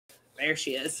There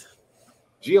she is.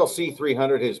 GLC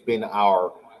 300 has been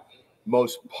our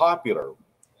most popular,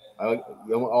 I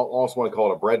also want to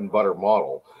call it a bread and butter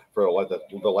model for like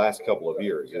the last couple of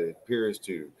years. It appears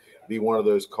to be one of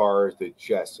those cars that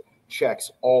just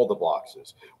checks all the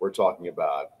boxes. We're talking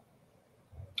about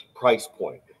price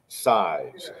point,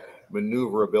 size,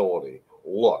 maneuverability,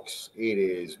 looks. It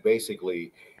is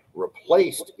basically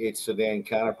replaced its sedan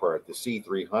counterpart, the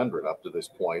C300, up to this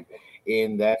point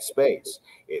in that space.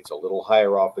 It's a little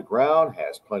higher off the ground,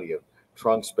 has plenty of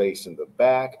trunk space in the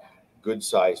back, good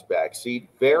sized back seat,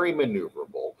 very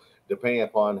maneuverable, depending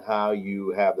upon how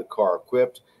you have the car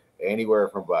equipped. Anywhere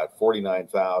from about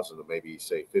 49,000 to maybe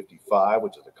say 55,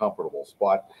 which is a comfortable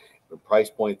spot. The price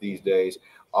point these days,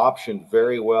 optioned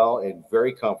very well and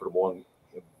very comfortable and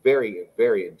very,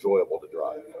 very enjoyable to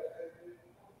drive.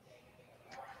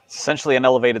 It's essentially an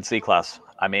elevated C-Class.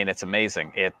 I mean, it's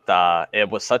amazing.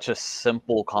 It was such a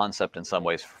simple concept in some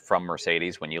ways from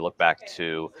Mercedes. When you look back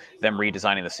to them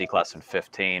redesigning the C-Class in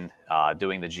 15,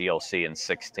 doing the GLC in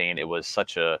 16, it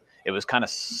was kind of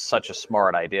such a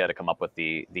smart idea to come up with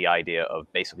the idea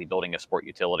of basically building a sport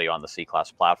utility on the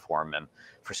C-Class platform. And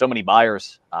for so many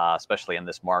buyers, especially in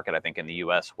this market, I think in the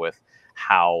U.S. with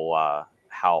how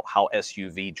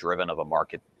SUV driven of a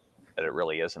market that it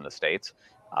really is in the States.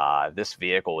 This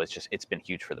vehicle it's been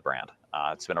huge for the brand.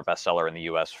 It's been our bestseller in the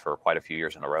U.S. for quite a few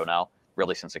years in a row now,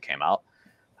 really since it came out.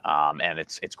 And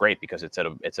it's great because it's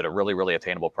at a really, really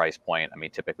attainable price point. I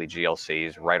mean, typically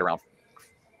GLCs right around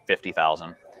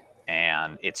 50,000,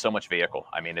 and it's so much vehicle.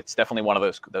 I mean, it's definitely one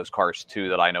of those cars too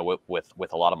that I know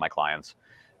with a lot of my clients.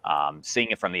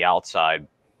 Seeing it from the outside,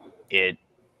 it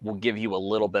will give you a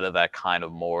little bit of that kind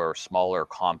of more smaller,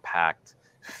 compact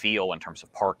feel in terms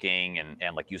of parking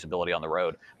and like usability on the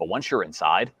road. But once you're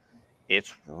inside,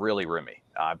 it's really roomy.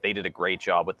 They did a great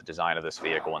job with the design of this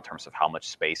vehicle in terms of how much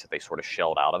space that they sort of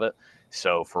shelled out of it.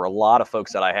 So for a lot of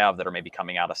folks that I have that are maybe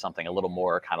coming out of something a little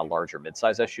more kind of larger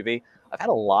midsize SUV, I've had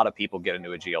a lot of people get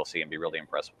into a GLC and be really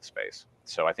impressed with the space.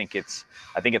 So I think it's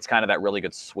kind of that really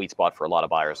good sweet spot for a lot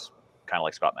of buyers, kind of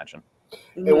like Scott mentioned.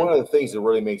 And one of the things that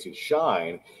really makes it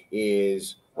shine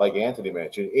is, like Anthony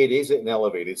mentioned, it is an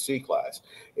elevated C-Class.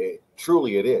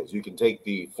 Truly it is. You can take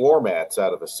the floor mats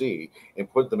out of a C and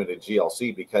put them in a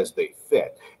GLC because they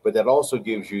fit. But that also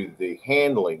gives you the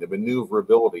handling, the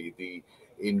maneuverability, the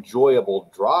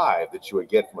enjoyable drive that you would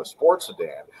get from a sports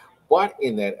sedan, but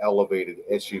in that elevated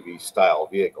SUV style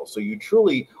vehicle. So you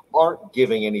truly aren't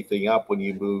giving anything up when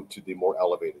you move to the more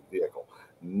elevated vehicle.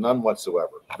 None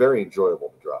whatsoever. Very enjoyable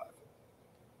to drive.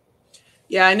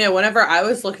 Yeah, I know. Whenever I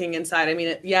was looking inside, I mean,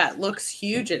 it looks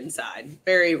huge inside.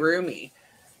 Very roomy.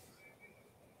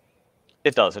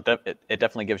 It does. It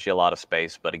definitely gives you a lot of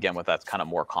space, but again, with that kind of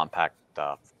more compact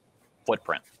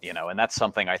footprint, and that's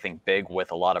something I think big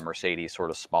with a lot of Mercedes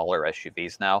sort of smaller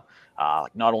SUVs now.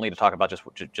 Not only to talk about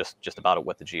just about it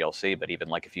with the GLC, but even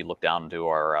like if you look down to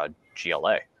our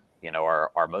GLA,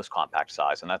 our most compact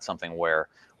size, and that's something where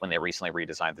when they recently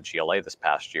redesigned the GLA this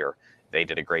past year, they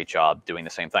did a great job doing the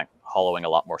same thing, hollowing a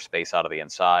lot more space out of the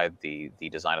inside, the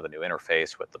design of the new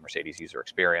interface with the Mercedes user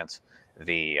experience,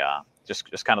 the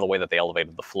just kind of the way that they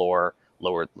elevated the floor,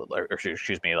 lowered the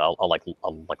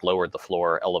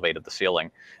floor, elevated the ceiling.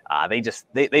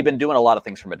 They've been doing a lot of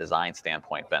things from a design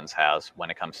standpoint, Benz has, when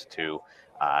it comes to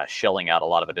shelling out a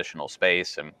lot of additional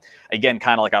space. And again,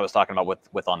 kind of like I was talking about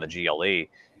with on the GLE,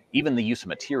 even the use of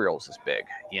materials is big,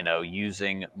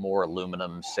 using more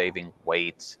aluminum, saving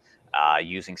weight,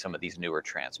 using some of these newer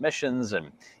transmissions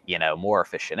and, more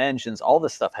efficient engines. All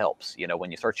this stuff helps, when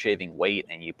you start shaving weight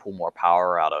and you pull more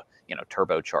power out of,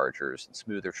 turbochargers and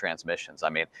smoother transmissions. I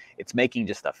mean, it's making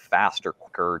just a faster,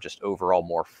 quicker, just overall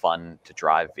more fun to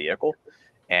drive vehicle.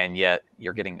 And yet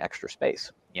you're getting extra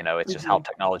space. It's just how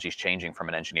technology is changing from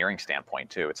an engineering standpoint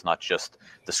too. It's not just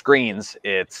the screens,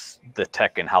 it's the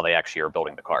tech and how they actually are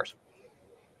building the cars.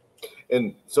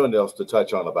 And something else to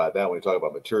touch on about that when we talk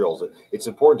about materials, it's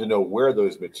important to know where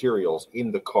those materials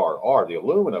in the car are. The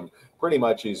aluminum pretty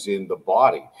much is in the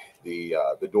body, the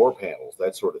door panels,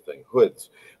 that sort of thing,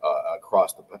 hoods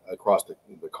across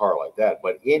the car like that.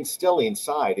 But still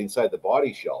inside the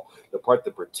body shell, the part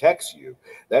that protects you,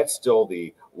 that's still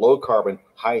the low carbon,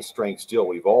 high strength steel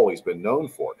we've always been known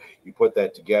for. You put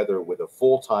that together with a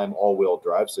full-time all-wheel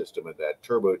drive system and that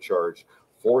turbocharged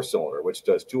 4-cylinder, which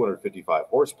does 255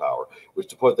 horsepower, which,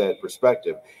 to put that in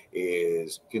perspective,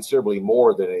 is considerably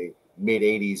more than a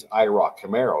mid-80s IROC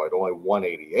Camaro at only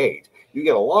 188. You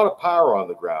get a lot of power on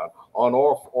the ground on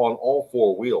all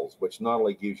four wheels, which not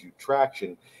only gives you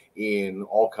traction in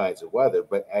all kinds of weather,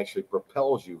 but actually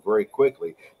propels you very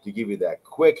quickly to give you that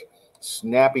quick,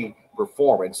 snappy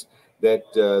performance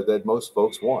that most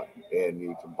folks want. And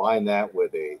you combine that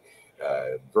with a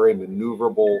very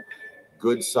maneuverable,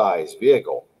 good-sized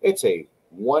vehicle. It's a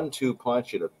 1-2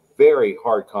 punch and a very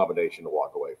hard combination to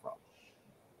walk away from.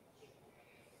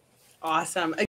 Awesome.